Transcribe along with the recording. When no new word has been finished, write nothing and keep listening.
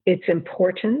it's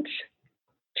important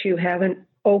to have an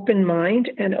open mind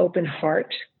and open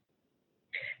heart,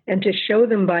 and to show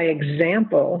them by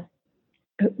example.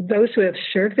 Those who have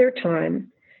served their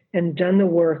time and done the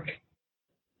work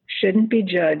shouldn't be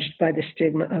judged by the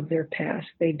stigma of their past.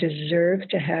 They deserve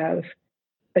to have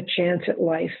a chance at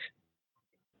life.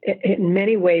 In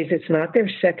many ways, it's not their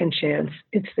second chance,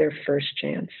 it's their first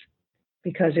chance.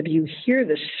 Because if you hear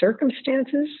the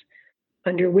circumstances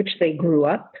under which they grew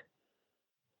up,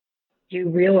 you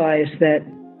realize that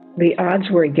the odds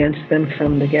were against them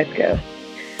from the get-go.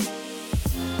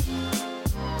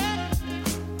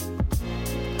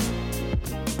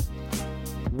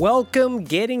 Welcome,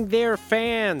 Getting There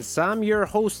fans. I'm your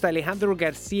host, Alejandro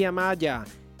Garcia Maya.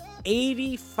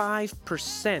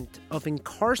 85% of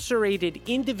incarcerated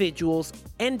individuals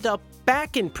end up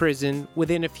back in prison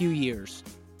within a few years.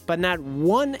 But not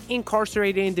one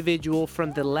incarcerated individual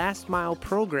from the Last Mile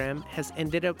program has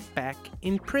ended up back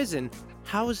in prison.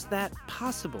 How is that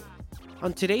possible?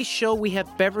 On today's show, we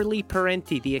have Beverly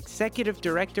Parenti, the executive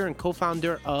director and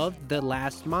co-founder of The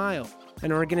Last Mile,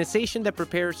 an organization that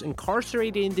prepares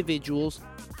incarcerated individuals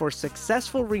for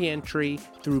successful reentry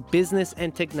through business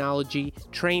and technology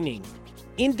training.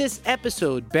 In this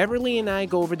episode, Beverly and I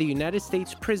go over the United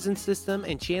States prison system,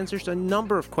 and she answers a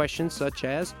number of questions such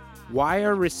as, why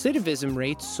are recidivism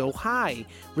rates so high?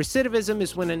 Recidivism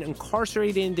is when an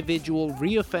incarcerated individual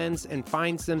reoffends and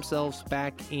finds themselves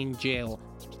back in jail.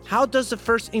 How does the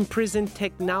first in-prison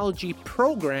technology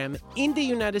program in the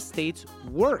United States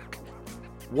work?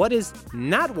 What is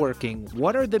not working?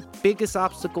 What are the biggest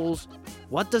obstacles?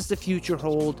 What does the future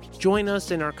hold? Join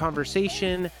us in our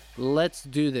conversation. Let's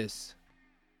do this.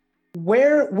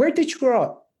 Where did you grow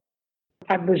up?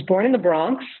 I was born in the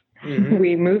Bronx. Mm-hmm.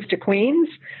 We moved to Queens.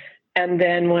 And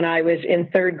then when I was in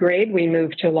third grade, we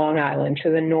moved to Long Island, to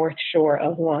the North Shore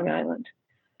of Long Island.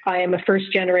 I am a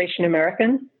first-generation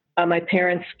American. My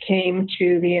parents came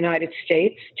to the United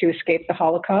States to escape the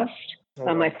Holocaust.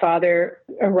 My father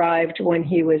arrived when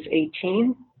he was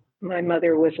 18. My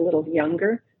mother was a little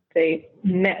younger. They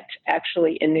met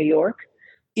actually in New York.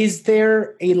 Is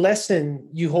there a lesson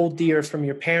you hold dear from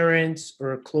your parents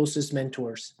or closest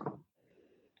mentors?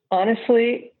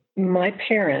 Honestly, my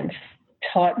parents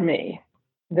taught me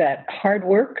that hard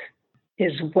work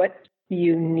is what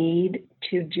you need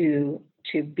to do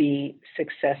to be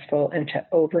successful and to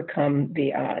overcome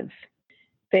the odds.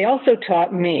 They also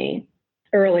taught me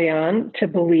early on to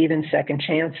believe in second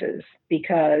chances,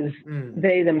 because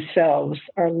they themselves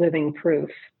are living proof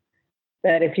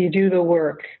that if you do the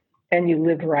work and you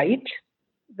live right,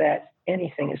 that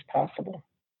anything is possible.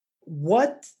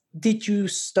 What did you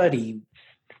study?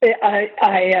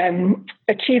 I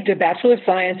achieved a Bachelor of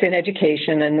Science in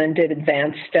Education and then did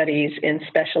advanced studies in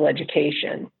special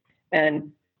education.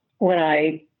 And when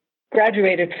I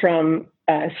graduated from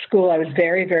school, I was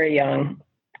very, very young.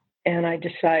 And I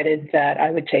decided that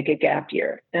I would take a gap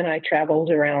year. And I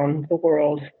traveled around the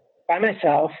world by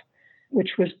myself,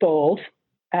 which was bold.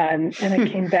 And I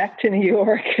came back to New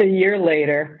York a year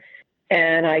later.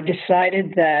 And I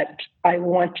decided that I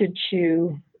wanted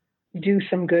to do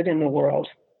some good in the world.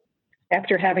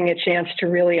 After having a chance to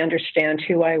really understand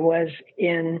who I was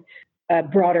in a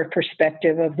broader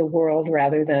perspective of the world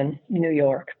rather than New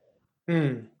York.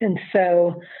 And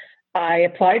so I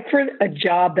applied for a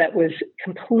job that was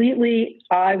completely,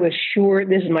 I was sure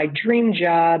this is my dream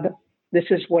job. This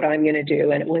is what I'm going to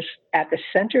do. And it was at the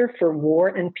Center for War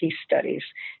and Peace Studies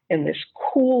in this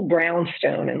cool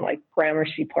brownstone in like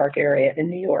Gramercy Park area in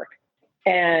New York.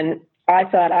 And I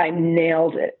thought I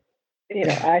nailed it.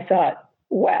 I thought,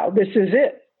 wow, this is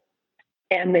it.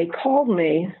 And they called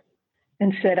me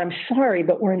and said, I'm sorry,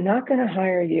 but we're not going to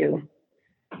hire you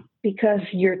because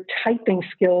your typing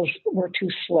skills were too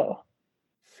slow.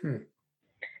 And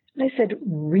I said,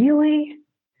 really?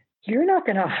 You're not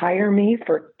going to hire me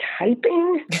for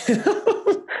typing?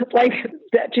 Like,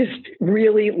 that just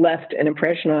really left an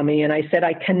impression on me. And I said,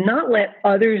 I cannot let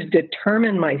others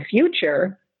determine my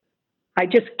future. I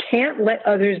just can't let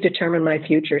others determine my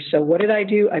future. So what did I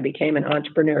do? I became an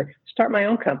entrepreneur, start my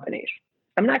own companies.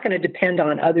 I'm not going to depend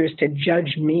on others to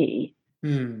judge me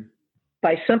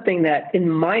by something that in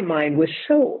my mind was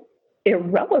so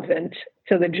irrelevant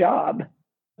to the job.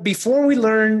 Before we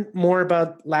learn more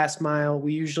about Last Mile,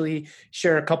 we usually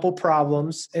share a couple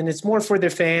problems, and it's more for the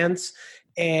fans.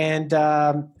 And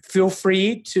feel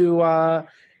free to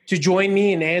join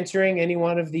me in answering any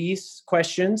one of these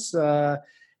questions.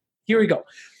 Here we go.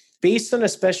 Based on a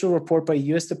special report by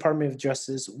U.S. Department of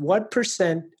Justice, what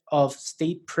 % of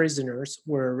state prisoners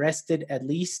were arrested at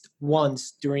least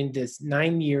once during this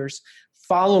 9 years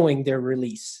following their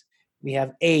release? We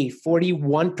have A,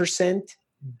 41%,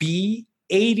 B,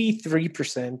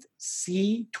 83%,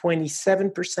 C,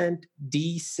 27%,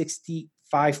 D,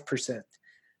 65%.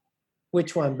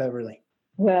 Which one, Beverly?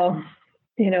 Well,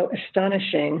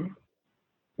 astonishing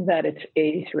that it's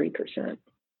 83%.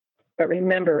 But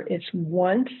remember, it's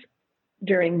once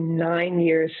during 9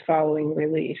 years following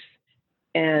release.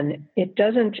 And it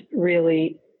doesn't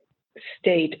really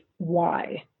state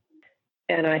why.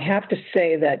 And I have to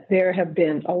say that there have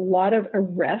been a lot of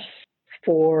arrests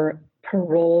for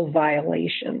parole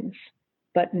violations,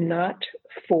 but not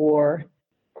for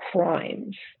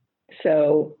crimes.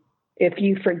 So if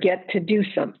you forget to do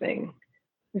something,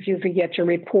 if you forget to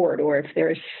report, or if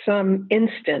there's some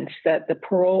instance that the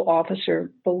parole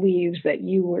officer believes that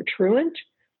you were truant,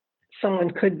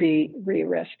 someone could be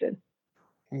rearrested.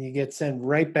 And you get sent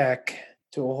right back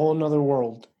to a whole nother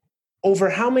world. Over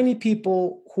how many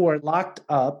people who are locked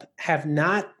up have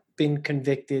not been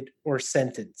convicted or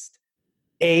sentenced?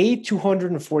 A,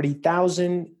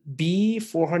 240,000, B,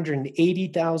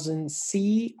 480,000,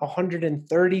 C,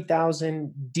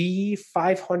 130,000, D,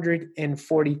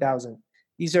 540,000.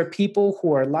 These are people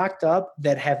who are locked up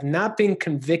that have not been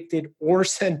convicted or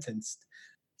sentenced.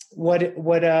 What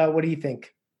do you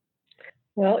think?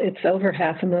 Well, it's over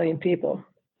 500,000 people.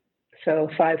 So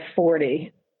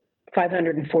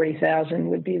 540,000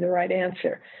 would be the right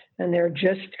answer. And they're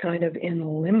just kind of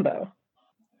in limbo.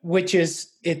 Which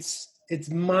is, it's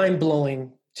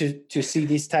mind-blowing to see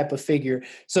this type of figure.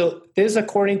 So this is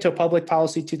according to a Public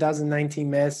Policy 2019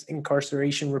 Mass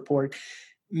Incarceration Report.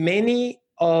 Many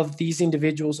of these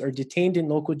individuals are detained in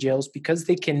local jails because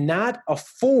they cannot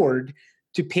afford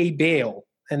to pay bail.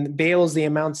 And bail is the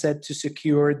amount set to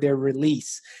secure their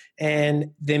release.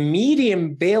 And the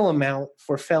median bail amount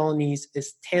for felonies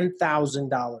is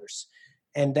 $10,000.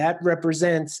 And that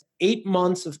represents 8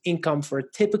 months of income for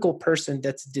a typical person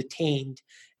that's detained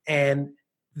and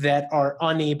that are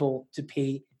unable to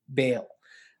pay bail.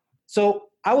 So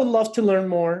I would love to learn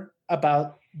more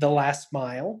about the last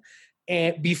mile.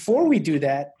 And before we do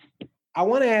that, I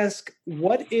want to ask,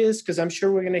 what is, because I'm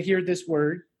sure we're going to hear this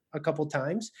word a couple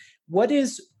times, what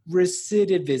is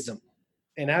recidivism?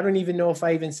 And I don't even know if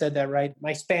I even said that right.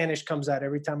 My Spanish comes out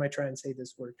every time I try and say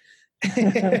this word.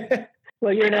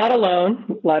 Well, you're not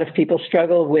alone. A lot of people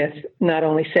struggle with not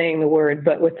only saying the word,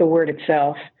 but with the word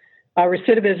itself.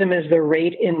 Recidivism is the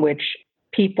rate in which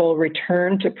people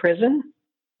return to prison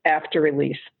after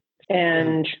release.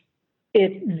 And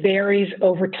it varies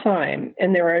over time.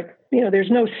 And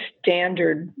there's no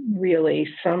standard really.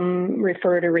 Some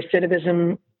refer to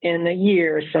recidivism in a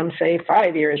year, some say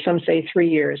 5 years, some say 3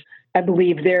 years. I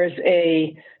believe there's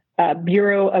a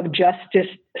Bureau of Justice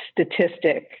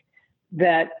statistic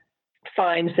that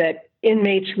finds that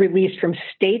inmates released from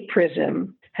state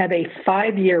prison have a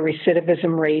 5-year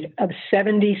recidivism rate of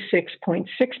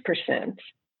 76.6%.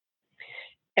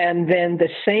 And then the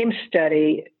same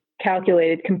study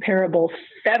calculated comparable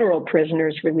federal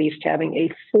prisoners released having a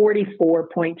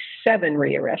 44.7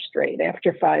 rearrest rate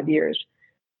after 5 years.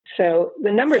 So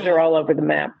the numbers are all over the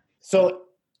map. So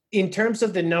in terms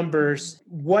of the numbers,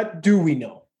 what do we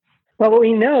know? Well, what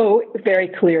we know very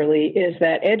clearly is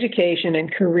that education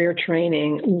and career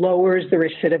training lowers the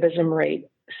recidivism rate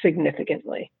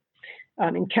significantly.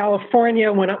 In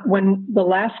California, when the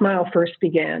last mile first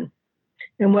began,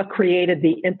 and what created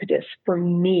the impetus for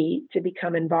me to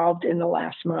become involved in the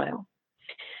last mile,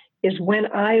 is when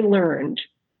I learned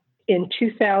in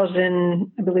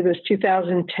 2000, I believe it was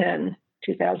 2010,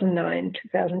 2009,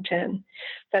 2010,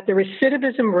 that the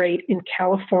recidivism rate in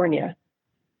California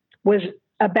was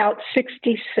about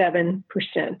 67%.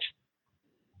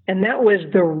 And that was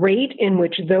the rate in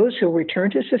which those who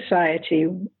returned to society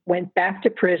went back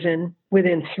to prison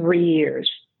within 3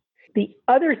 years. The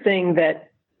other thing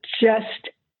that just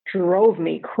drove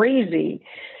me crazy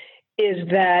is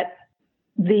that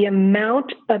the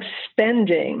amount of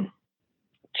spending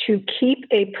to keep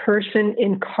a person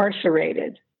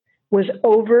incarcerated was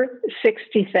over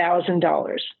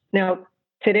 $60,000. Now,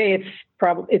 today it's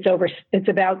about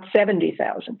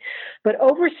 $70,000, but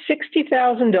over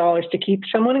 $60,000 to keep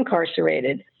someone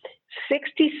incarcerated,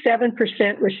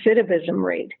 67% recidivism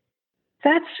rate.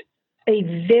 That's a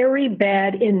very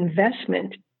bad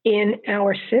investment in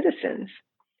our citizens.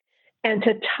 And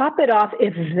to top it off,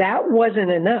 if that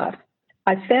wasn't enough,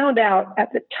 I found out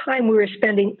at the time we were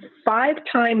spending 5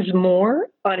 times more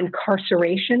on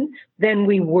incarceration than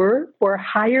we were for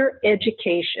higher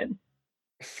education.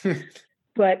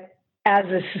 But as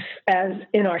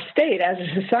in our state, as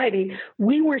a society,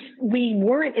 we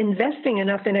weren't investing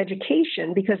enough in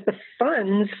education because the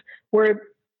funds were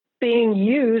being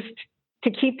used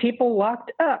to keep people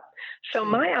locked up. So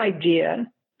my idea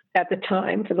at the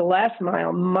time for the last mile,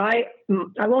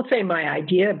 I won't say my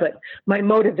idea, but my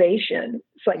motivation.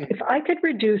 It's like, if I could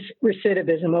reduce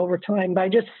recidivism over time by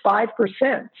just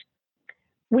 5%,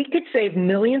 we could save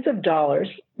millions of dollars,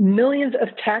 millions of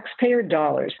taxpayer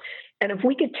dollars. And if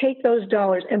we could take those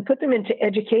dollars and put them into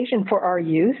education for our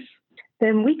youth,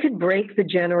 then we could break the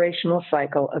generational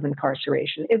cycle of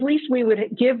incarceration. At least we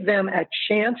would give them a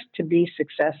chance to be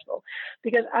successful.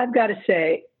 Because I've got to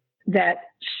say that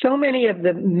so many of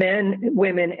the men,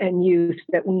 women, and youth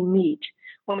that we meet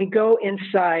when we go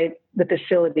inside the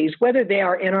facilities, whether they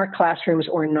are in our classrooms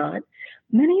or not,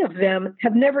 many of them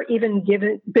have never even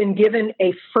been given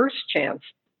a first chance,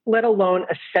 let alone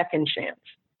a second chance.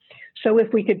 So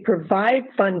if we could provide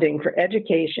funding for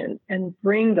education and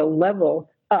bring the level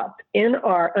up in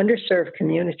our underserved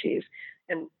communities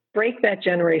and break that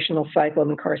generational cycle of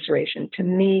incarceration, to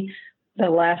me, the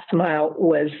last mile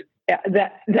was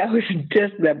that was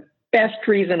just the best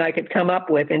reason I could come up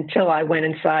with until I went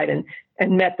inside and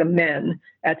met the men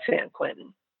at San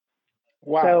Quentin.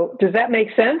 Wow. So does that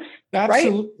make sense?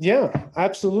 Absolutely. Right? Yeah,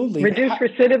 absolutely. Reduce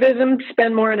recidivism,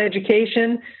 spend more on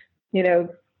education,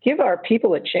 give our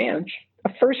people a chance,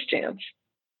 a first chance.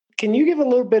 Can you give a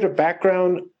little bit of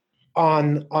background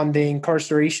on the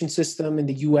incarceration system in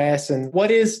the U.S. and what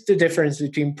is the difference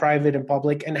between private and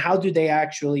public, and how do they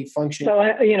actually function? So,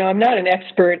 I'm not an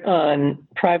expert on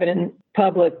private and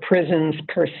public prisons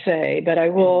per se, but I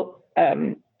will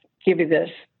give you this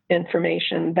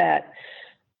information that,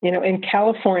 in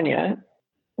California,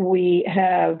 we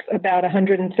have about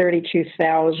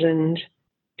 132,000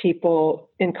 people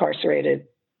incarcerated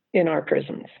in our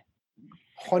prisons.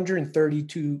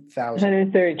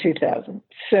 132,000.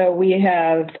 So we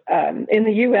have, in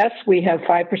the U.S., we have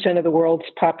 5% of the world's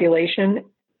population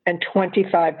and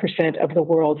 25% of the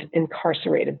world's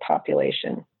incarcerated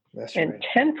population. That's and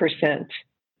right. 10%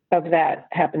 of that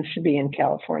happens to be in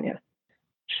California.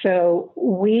 So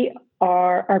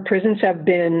our prisons have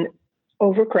been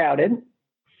overcrowded.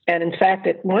 And in fact,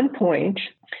 at one point,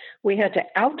 we had to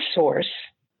outsource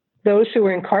those who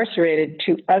were incarcerated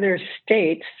to other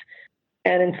states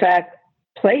and in fact,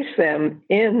 place them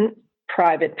in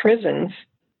private prisons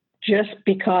just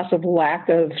because of lack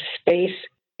of space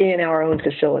in our own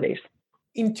facilities.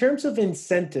 In terms of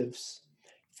incentives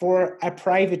for a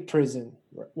private prison,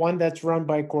 one that's run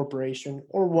by a corporation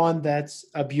or one that's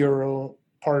a bureau,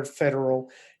 part federal,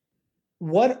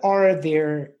 what are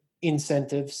their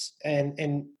incentives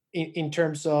and in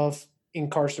terms of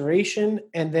incarceration?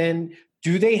 And then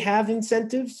do they have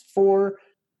incentives for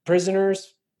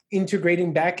prisoners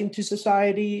integrating back into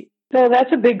society? So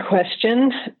that's a big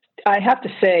question. I have to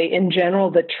say, in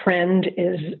general, the trend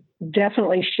is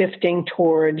definitely shifting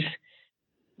towards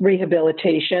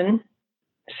rehabilitation.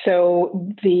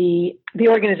 So the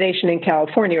organization in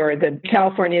California, or the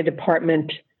California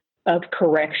Department of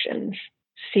Corrections,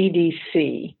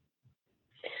 CDC.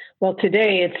 Well,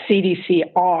 today it's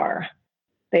CDCR.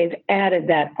 They've added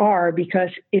that R because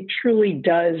it truly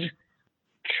does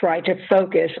try to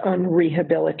focus on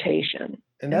rehabilitation.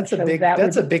 And that's a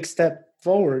big step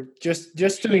forward, just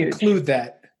to huge. Include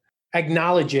that,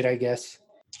 acknowledge it, I guess.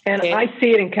 And I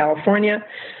see it in California.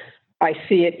 I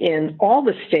see it in all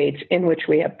the states in which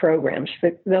we have programs.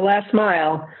 The Last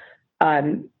Mile,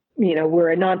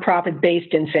 we're a nonprofit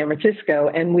based in San Francisco,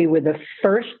 and we were the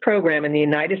first program in the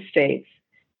United States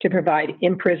to provide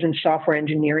in-prison software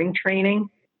engineering training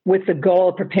with the goal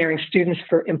of preparing students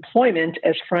for employment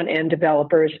as front-end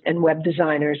developers and web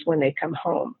designers when they come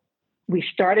home. We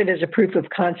started as a proof of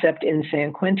concept in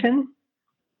San Quentin,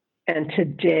 and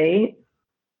today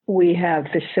we have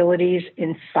facilities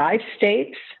in 5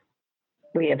 states.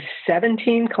 We have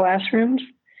 17 classrooms,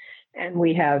 and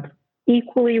we have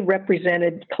equally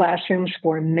represented classrooms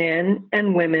for men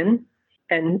and women,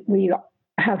 and we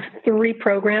have 3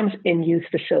 programs in youth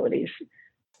facilities.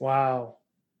 Wow.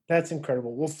 That's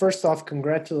incredible. Well, first off,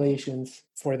 congratulations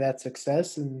for that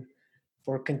success and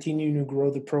for continuing to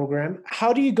grow the program.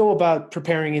 How do you go about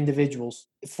preparing individuals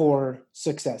for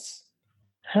success?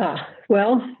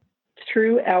 Well,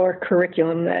 through our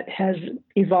curriculum that has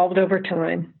evolved over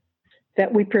time,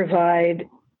 that we provide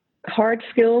hard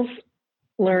skills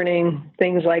learning,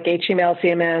 things like HTML,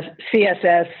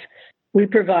 CSS. We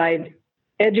provide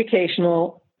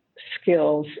educational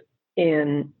skills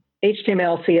in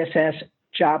HTML, CSS,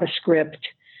 JavaScript,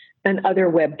 and other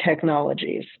web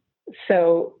technologies.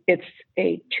 So it's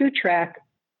a 2-track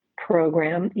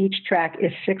program. Each track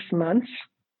is 6 months.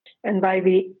 And by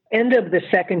the end of the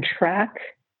second track,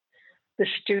 the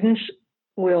students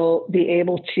will be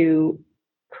able to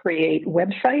create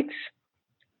websites,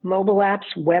 mobile apps,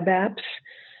 web apps.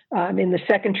 In the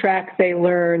second track, they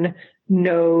learn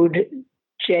Node,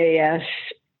 JS,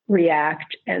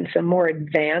 React, and some more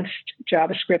advanced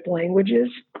JavaScript languages.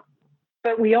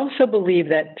 But we also believe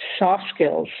that soft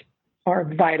skills are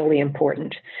vitally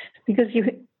important because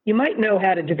you might know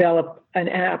how to develop an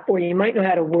app or you might know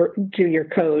how to do your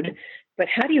code, but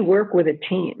how do you work with a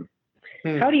team?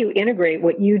 How do you integrate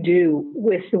what you do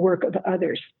with the work of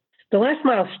others? The Last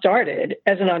Mile started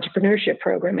as an entrepreneurship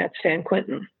program at San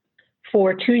Quentin.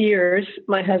 For 2 years,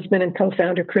 my husband and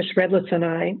co-founder Chris Redlitz and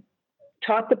I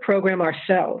taught the program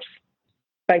ourselves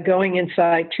by going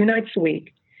inside 2 nights a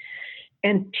week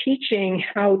and teaching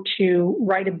how to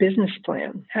write a business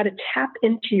plan, how to tap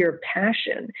into your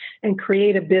passion and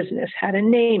create a business, how to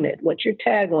name it, what's your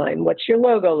tagline, what's your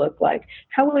logo look like,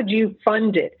 how would you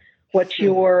fund it, what's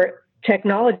your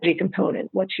technology component,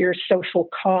 what's your social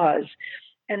cause,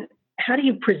 and how do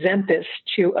you present this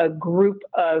to a group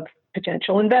of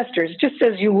potential investors, just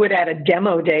as you would at a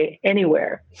demo day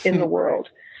anywhere in the world.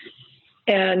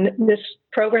 And this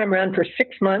program ran for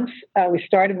 6 months. We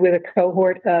started with a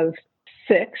cohort of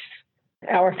 6.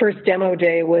 Our first demo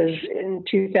day was in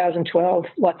 2012.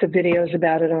 Lots of videos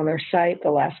about it on our site,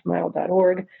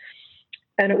 thelastmile.org.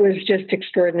 And it was just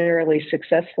extraordinarily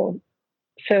successful.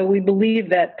 So we believe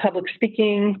that public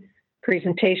speaking,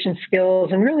 presentation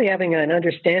skills, and really having an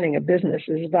understanding of business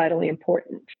is vitally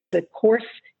important. The course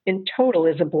in total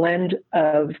is a blend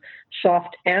of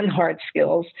soft and hard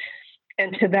skills.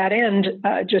 And to that end,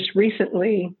 just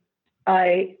recently,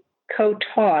 I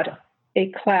co-taught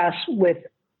a class with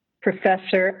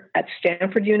professor at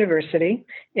Stanford University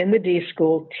in the D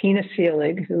School, Tina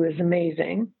Seelig, who is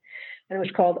amazing. And it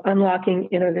was called Unlocking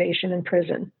Innovation in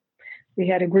Prison. We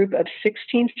had a group of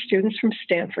 16 students from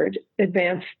Stanford,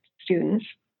 advanced students.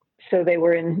 So they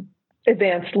were in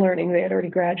advanced learning. They had already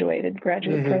graduated,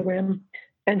 graduate program,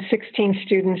 and 16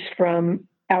 students from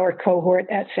our cohort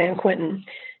at San Quentin.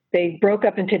 They broke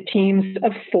up into teams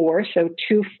of 4, so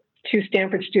two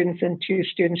Stanford students and 2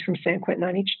 students from San Quentin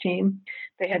on each team.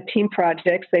 They had team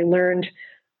projects. They learned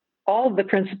all of the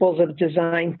principles of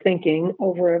design thinking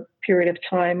over a period of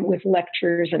time with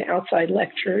lectures and outside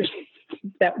lectures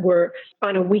that were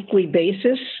on a weekly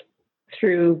basis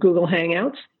through Google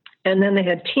Hangouts. And then they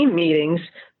had team meetings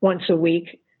once a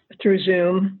week through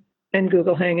Zoom and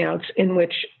Google Hangouts, in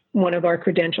which one of our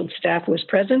credentialed staff was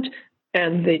present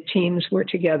and the teams were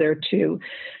together to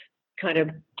kind of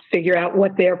figure out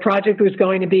what their project was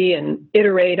going to be and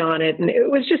iterate on it. And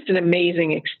it was just an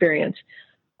amazing experience.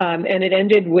 And it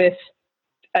ended with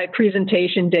a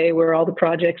presentation day where all the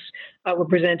projects were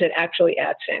presented actually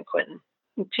at San Quentin.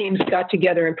 The teams got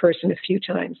together in person a few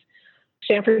times.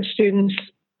 Stanford students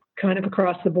kind of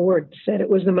across the board said it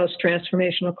was the most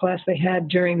transformational class they had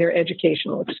during their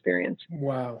educational experience.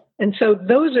 Wow. And so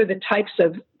those are the types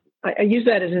of, I use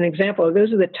that as an example,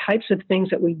 those are the types of things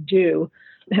that we do,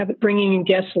 bringing in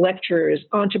guest lecturers,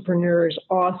 entrepreneurs,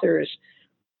 authors,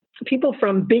 people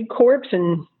from big corps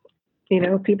and,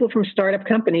 people from startup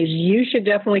companies. You should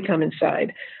definitely come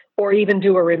inside or even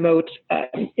do a remote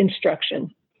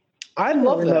instruction. I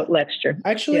love that. Remote lecture.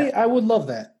 Actually, yeah. I would love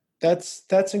that.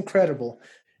 That's incredible.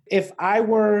 If I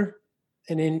were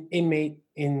an inmate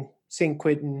in San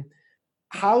Quentin,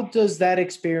 how does that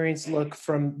experience look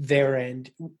from their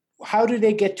end? How do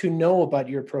they get to know about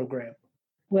your program?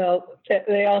 Well,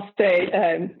 they all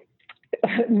say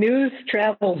news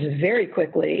travels very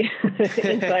quickly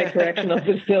inside correctional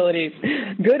facilities,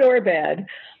 good or bad.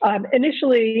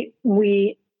 Initially,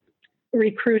 we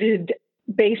recruited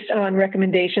based on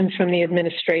recommendations from the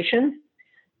administration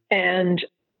and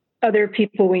other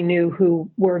people we knew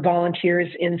who were volunteers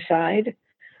inside.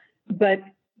 But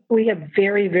we have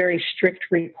very, very strict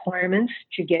requirements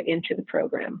to get into the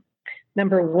program.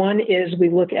 Number one is we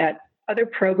look at other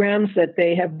programs that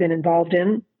they have been involved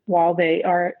in while they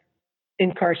are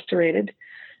incarcerated.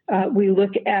 We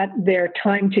look at their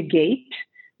time to gate,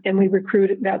 and we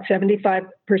recruit about 75%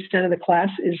 of the class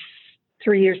is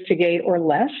 3 years to gate or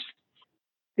less.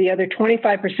 The other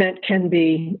 25% can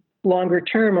be longer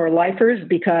term or lifers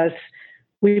because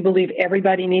we believe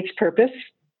everybody needs purpose.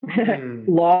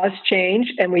 Laws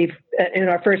change, and we've in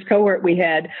our first cohort we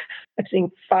had, I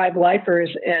think, 5 lifers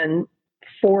and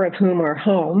 4 of whom are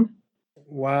home.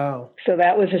 Wow. So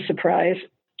that was a surprise.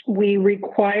 We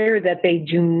require that they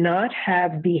do not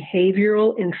have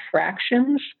behavioral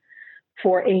infractions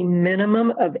for a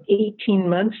minimum of 18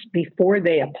 months before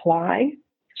they apply.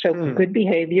 So good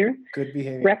behavior. Good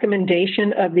behavior.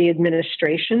 Recommendation of the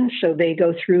administration. So they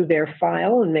go through their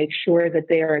file and make sure that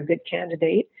they are a good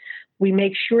candidate. We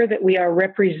make sure that we are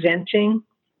representing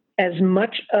as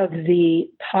much of the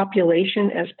population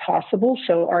as possible.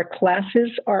 So our classes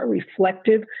are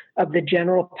reflective of the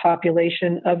general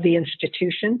population of the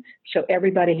institution. So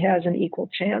everybody has an equal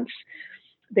chance.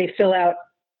 They fill out,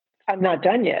 I'm not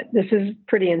done yet. This is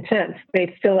pretty intense.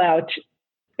 They fill out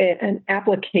an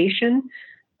application,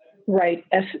 write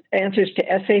answers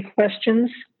to essay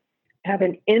questions, have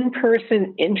an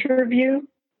in-person interview,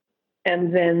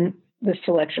 and then the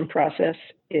selection process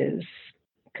is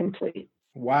complete.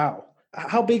 Wow.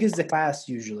 How big is the class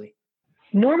usually?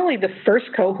 Normally, the first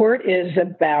cohort is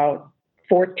about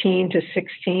 14 to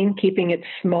 16, keeping it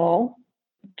small,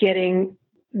 getting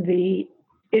the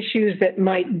issues that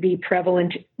might be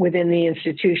prevalent within the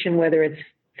institution, whether it's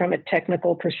from a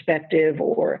technical perspective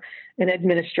or an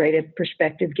administrative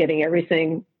perspective, getting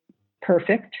everything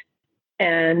perfect.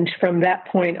 And from that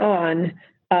point on,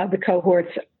 the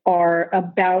cohorts are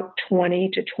about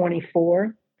 20 to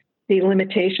 24. The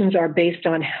limitations are based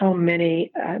on how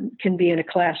many can be in a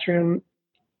classroom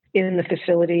in the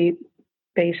facility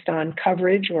based on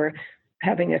coverage or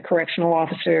having a correctional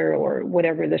officer or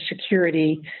whatever the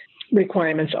security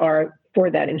requirements are for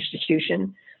that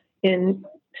institution. In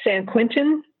San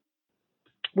Quentin,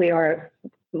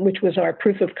 which was our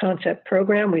proof of concept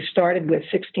program, we started with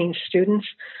 16 students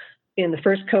in the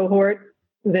first cohort,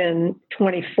 then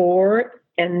 24,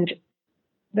 and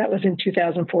that was in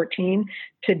 2014.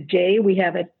 Today, we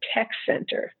have a tech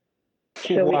center.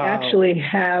 So we actually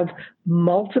have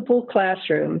multiple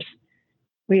classrooms.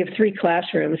 We have 3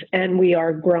 classrooms, and we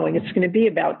are growing. It's going to be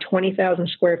about 20,000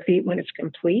 square feet when it's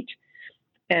complete.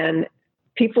 And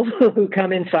people who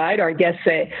come inside, our guests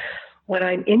say, when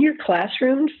I'm in your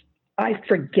classrooms, I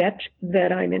forget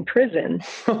that I'm in prison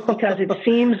because it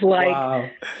seems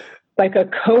like like a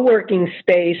co-working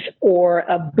space or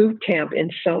a boot camp in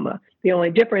Soma. The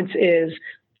only difference is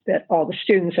that all the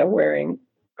students are wearing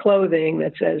clothing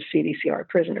that says CDCR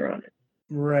prisoner on it.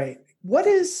 Right. What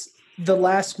is the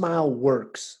Last Mile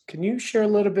Works? Can you share a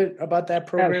little bit about that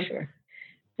program? Oh, sure.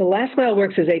 The Last Mile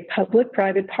Works is a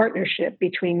public-private partnership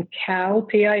between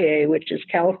CalPIA, which is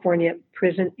California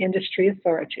Prison Industry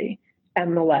Authority,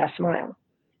 and the Last Mile.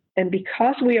 And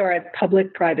because we are a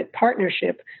public-private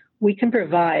partnership, we can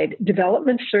provide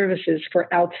development services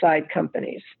for outside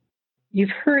companies. You've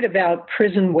heard about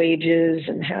prison wages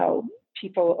and how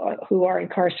people who are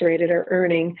incarcerated are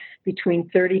earning between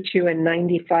 32 and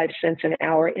 95 cents an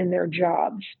hour in their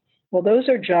jobs. Well, those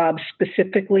are jobs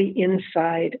specifically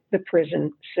inside the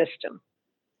prison system.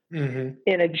 Mm-hmm.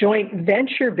 In a joint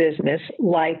venture business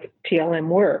like PLM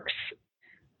Works,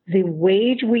 the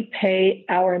wage we pay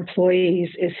our employees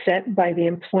is set by the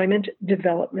Employment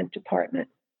Development Department.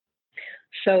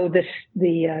 So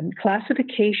the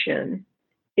classification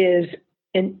is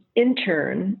an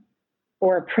intern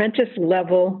or apprentice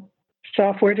level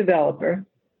software developer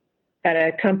at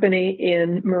a company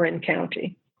in Marin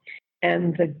County.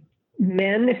 And the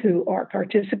men who are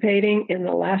participating in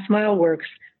the Last Mile Works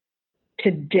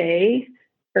today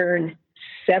earn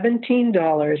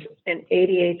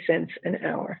 $17.88 an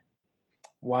hour.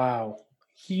 Wow.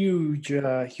 Huge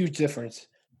difference.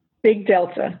 Big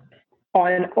delta.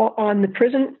 On the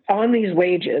prison, on these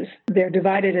wages, they're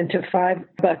divided into 5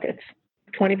 buckets.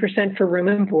 20% for room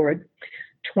and board,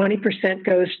 20%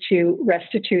 goes to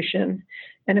restitution,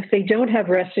 and if they don't have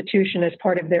restitution as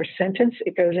part of their sentence,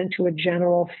 it goes into a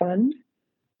general fund.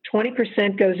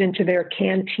 20% goes into their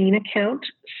canteen account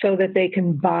so that they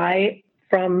can buy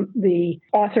from the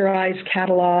authorized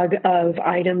catalog of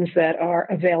items that are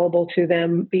available to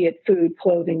them, be it food,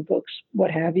 clothing, books,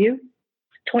 what have you.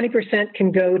 20%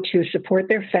 can go to support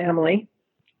their family,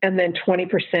 and then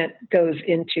 20% goes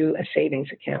into a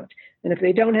savings account. And if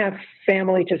they don't have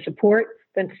family to support,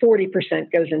 then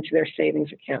 40% goes into their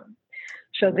savings account.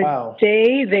 So the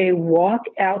day they walk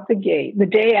out the gate, the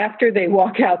day after they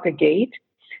walk out the gate,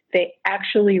 they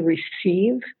actually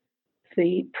receive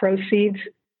the proceeds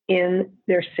in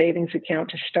their savings account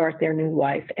to start their new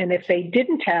life. And if they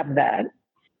didn't have that,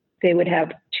 they would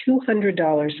have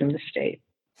 $200 from the state.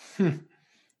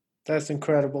 That's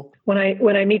incredible. When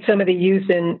I meet some of the youth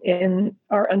in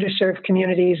our underserved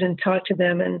communities and talk to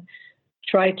them and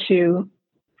try to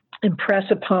impress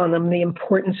upon them the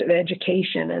importance of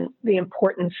education and the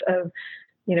importance of,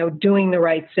 doing the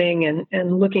right thing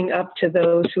and looking up to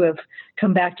those who have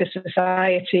come back to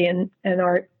society and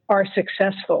are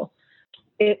successful,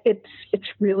 it's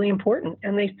really important.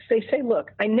 And they say,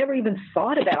 look, I never even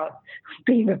thought about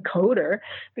being a coder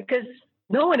because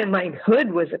no one in my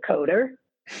hood was a coder.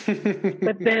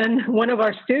 But then one of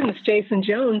our students, Jason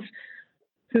Jones,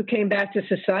 who came back to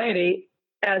society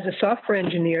as a software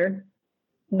engineer,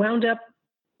 wound up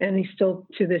and he's still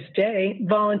to this day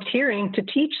volunteering to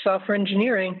teach software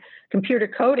engineering, computer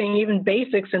coding, even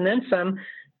basics, and then some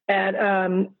at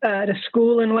a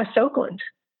school in West Oakland.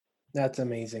 That's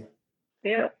amazing.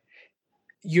 Yeah.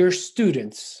 Your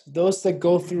students, those that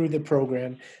go through the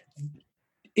program,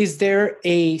 is there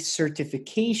a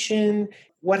certification?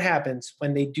 What happens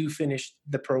when they do finish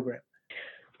the program?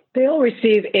 They'll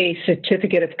receive a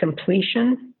certificate of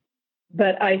completion,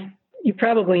 but you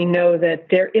probably know that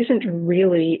there isn't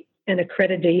really an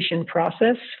accreditation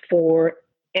process for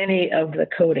any of the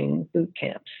coding boot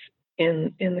camps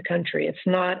in the country. It's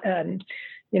not,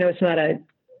 it's not a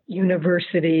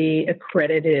university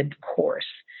accredited course.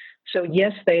 So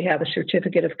yes, they have a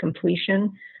certificate of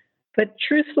completion, but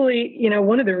truthfully,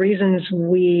 one of the reasons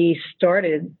we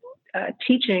started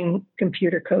teaching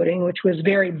computer coding, which was a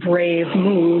very brave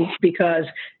move because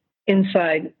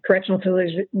inside correctional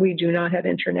facilities, we do not have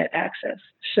internet access.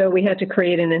 So we had to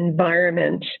create an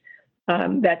environment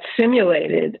that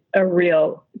simulated a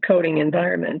real coding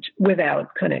environment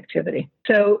without connectivity.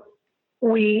 So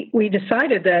we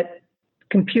decided that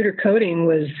computer coding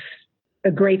was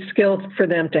a great skill for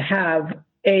them to have,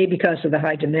 because of the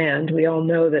high demand. We all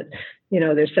know that,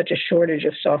 there's such a shortage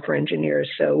of software engineers.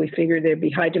 So we figured there'd be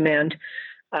high demand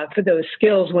for those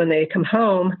skills when they come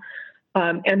home,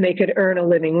 and they could earn a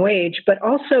living wage. But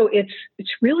also it's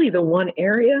really the one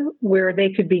area where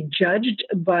they could be judged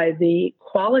by the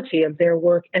quality of their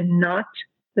work and not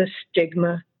the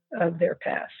stigma of their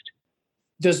past.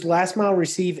 Does Last Mile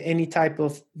receive any type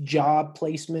of job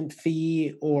placement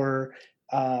fee or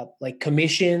like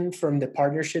commission from the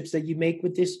partnerships that you make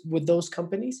with those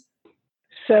companies?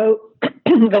 So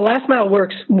the Last Mile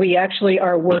Works, we actually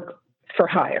are work for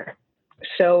hire.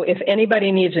 So if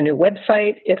anybody needs a new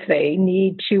website, if they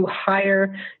need to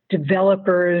hire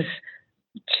developers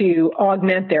to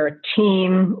augment their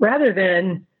team, rather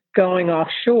than going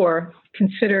offshore,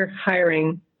 consider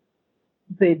hiring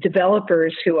the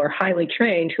developers who are highly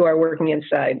trained, who are working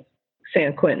inside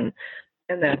San Quentin,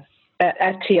 and that's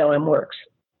at TLM Works.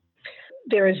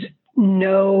 There is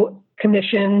no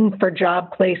commission for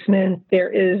job placement. There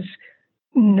is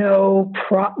no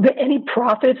any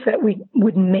profits that we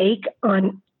would make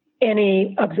on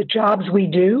any of the jobs we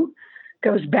do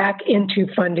goes back into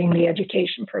funding the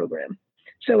education program.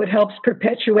 So it helps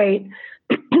perpetuate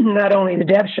not only the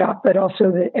dev shop, but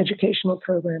also the educational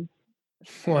program.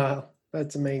 Wow,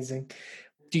 that's amazing.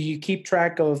 Do you keep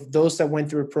track of those that went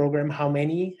through a program, how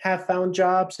many have found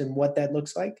jobs and what that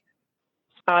looks like?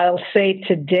 I'll say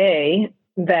today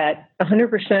that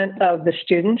 100% of the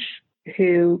students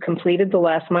who completed the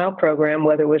Last Mile program,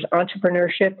 whether it was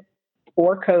entrepreneurship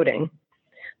or coding,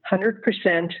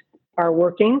 100% are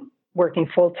working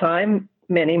full-time,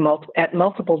 at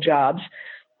multiple jobs,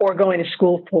 or going to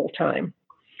school full-time.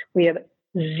 We have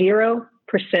 0%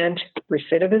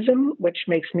 recidivism, which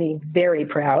makes me very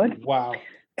proud. Wow.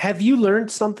 Have you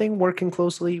learned something working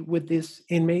closely with these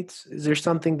inmates? Is there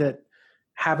something that,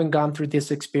 having gone through this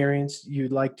experience,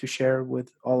 you'd like to share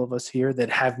with all of us here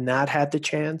that have not had the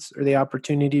chance or the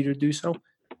opportunity to do so?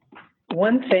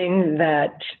 One thing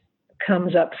that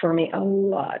comes up for me a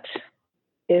lot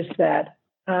is that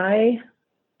I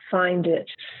find it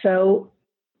so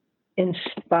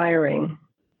inspiring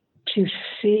to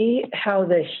see how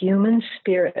the human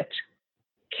spirit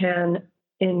can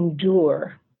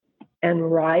endure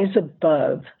and rise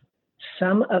above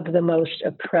some of the most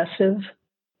oppressive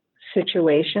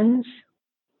situations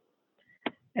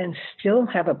and still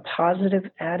have a positive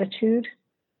attitude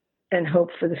and hope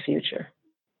for the future.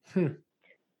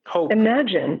 Hope.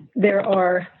 Imagine there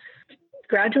are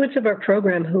graduates of our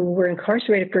program who were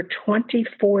incarcerated for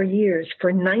 24 years,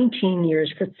 for 19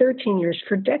 years, for 13 years,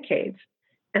 for decades,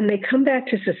 and they come back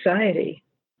to society.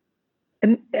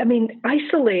 And I mean,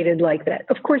 isolated like that.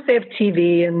 Of course, they have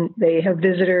TV and they have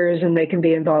visitors and they can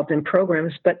be involved in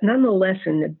programs, but nonetheless,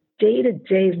 in the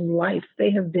day-to-day life,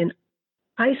 they have been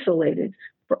isolated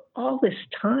for all this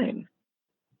time.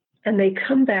 And they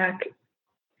come back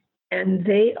and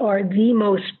they are the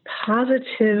most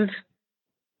positive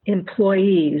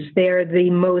employees. They are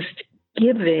the most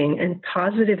giving and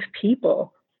positive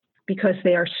people because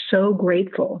they are so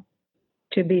grateful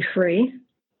to be free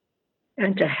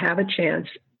and to have a chance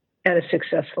at a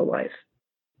successful life.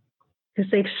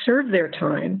 Because they've served their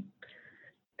time.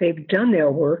 They've done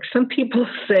their work. Some people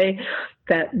say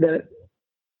that the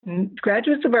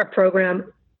graduates of our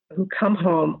program who come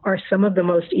home are some of the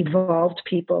most evolved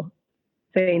people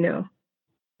they know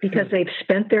because they've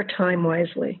spent their time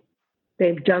wisely.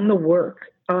 They've done the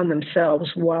work on themselves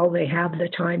while they have the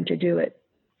time to do it.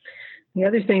 The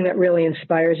other thing that really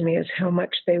inspires me is how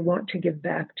much they want to give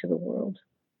back to the world.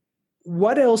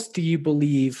 what else do you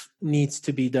believe needs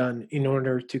to be done in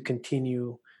order to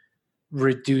continue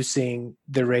reducing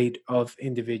the rate of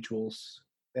individuals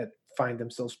that find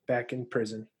themselves back in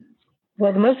prison?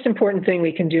 Well, the most important thing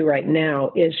we can do right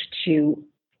now is to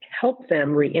help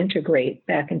them reintegrate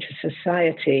back into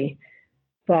society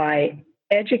by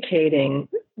educating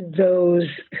those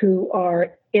who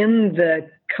are in the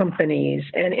companies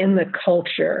and in the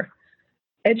culture,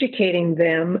 educating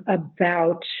them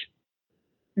about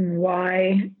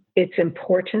why it's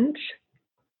important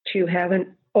to have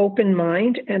an open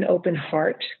mind and open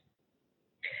heart,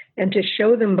 and to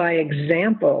show them by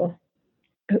example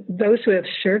those who have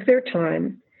served their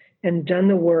time and done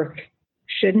the work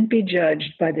shouldn't be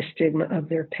judged by the stigma of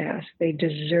their past. They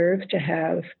deserve to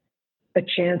have a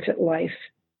chance at life.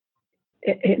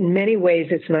 In many ways,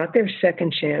 it's not their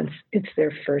second chance, it's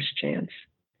their first chance.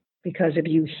 Because if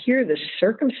you hear the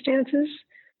circumstances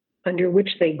under which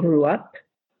they grew up,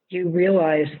 you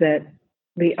realize that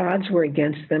the odds were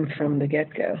against them from the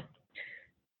get-go.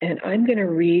 And I'm going to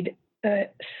read a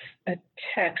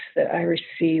text that I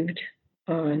received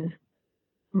on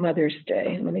Mother's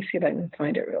Day. Let me see if I can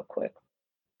find it real quick.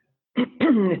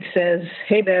 It says,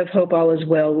 "Hey Bev, hope all is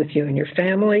well with you and your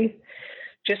family.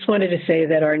 Just wanted to say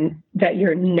that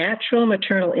your natural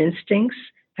maternal instincts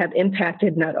have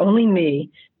impacted not only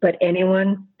me, but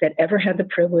anyone that ever had the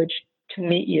privilege to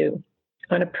meet you.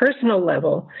 On a personal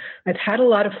level, I've had a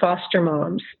lot of foster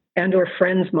moms and or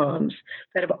friends' moms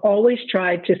that have always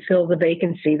tried to fill the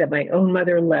vacancy that my own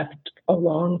mother left a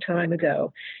long time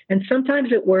ago. And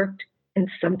sometimes it worked and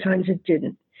sometimes it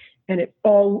didn't. And it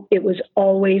was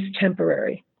always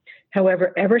temporary.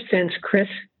 However, ever since Chris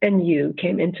and you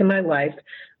came into my life,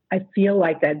 I feel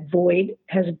like that void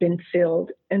has been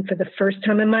filled. And for the first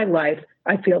time in my life,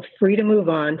 I feel free to move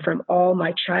on from all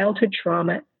my childhood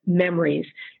trauma memories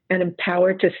and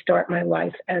empowered to start my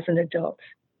life as an adult.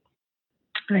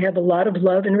 I have a lot of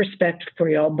love and respect for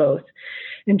y'all both,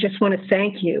 and just want to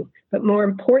thank you. But more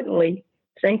importantly,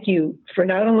 thank you for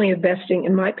not only investing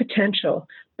in my potential,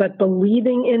 but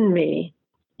believing in me,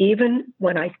 even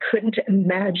when I couldn't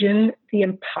imagine the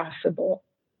impossible.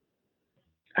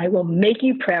 I will make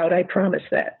you proud, I promise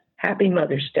that. Happy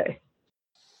Mother's Day."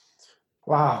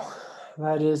 Wow,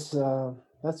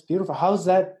 that's beautiful. How does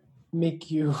that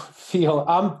make you feel?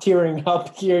 I'm tearing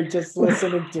up here just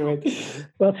listening to it.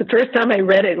 Well, it's the first time I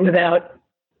read it without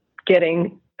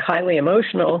getting highly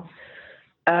emotional.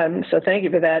 So thank you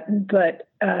for that. But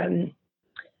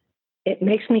it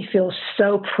makes me feel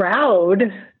so proud,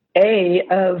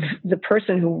 of the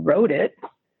person who wrote it.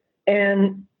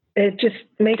 And it just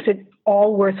makes it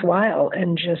all worthwhile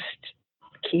and just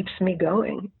keeps me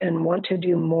going and want to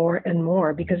do more and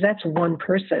more, because that's one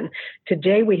person.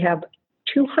 Today we have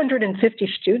 250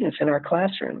 students in our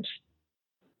classrooms.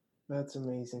 That's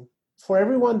amazing. For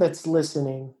everyone that's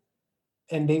listening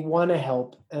and they want to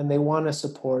help and they want to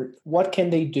support, what can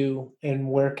they do and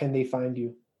where can they find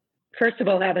you? First of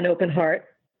all, have an open heart.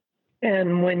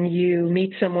 And when you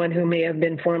meet someone who may have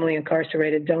been formerly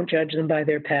incarcerated, don't judge them by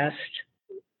their past.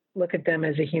 Look at them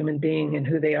as a human being and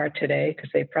who they are today,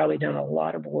 because they've probably done a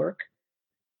lot of work.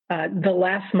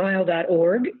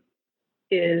 thelastmile.org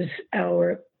is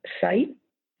our site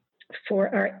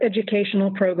for our educational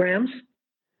programs.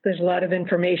 There's a lot of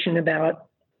information about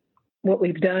what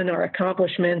we've done, our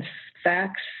accomplishments,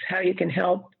 facts, how you can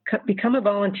help. Become a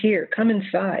volunteer. Come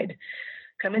inside.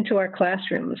 Come into our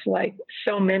classrooms, like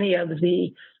so many of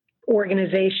the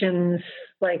organizations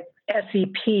like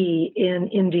SEP in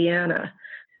Indiana,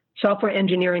 Software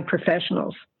Engineering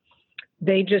Professionals.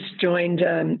 They just joined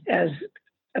as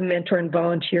a mentor and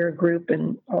volunteer group,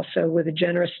 and also with a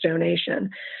generous donation.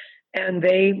 And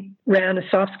they ran a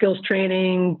soft skills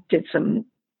training, did some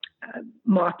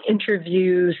mock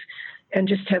interviews, and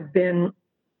just have been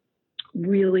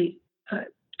really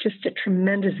just a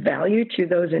tremendous value to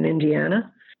those in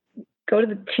Indiana. Go to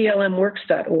the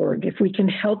tlmworks.org. If we can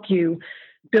help you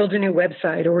build a new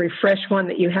website or refresh one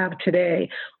that you have today,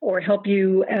 or help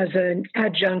you as an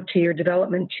adjunct to your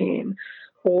development team,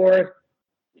 or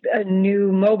a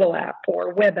new mobile app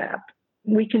or web app,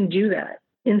 we can do that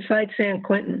inside San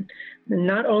Quentin. And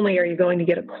not only are you going to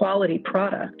get a quality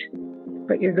product,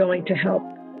 but you're going to help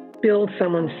build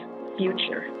someone's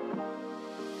future.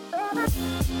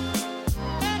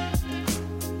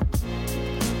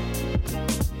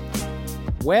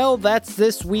 Well, that's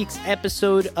this week's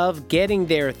episode of Getting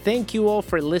There. Thank you all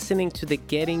for listening to the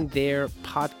Getting There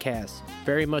podcast.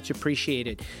 Very much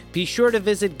appreciated. Be sure to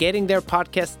visit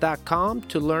gettingtherepodcast.com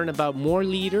to learn about more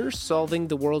leaders solving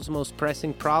the world's most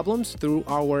pressing problems through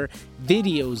our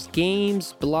videos,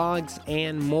 games, blogs,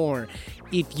 and more.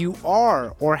 If you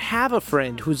are or have a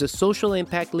friend who's a social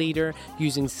impact leader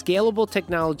using scalable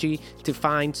technology to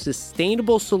find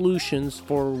sustainable solutions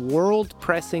for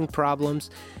world-pressing problems,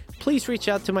 please reach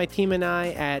out to my team and I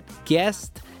at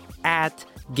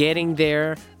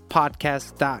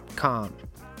guest@gettingtherepodcast.com.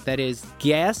 That is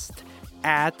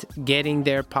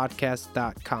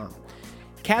guest@gettingtherepodcast.com.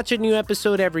 Catch a new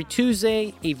episode every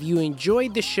Tuesday. If you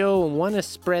enjoyed the show and want to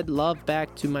spread love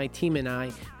back to my team and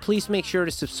I, please make sure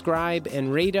to subscribe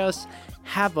and rate us.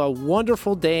 Have a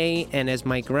wonderful day, and as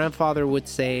my grandfather would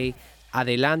say,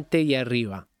 adelante y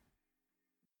arriba.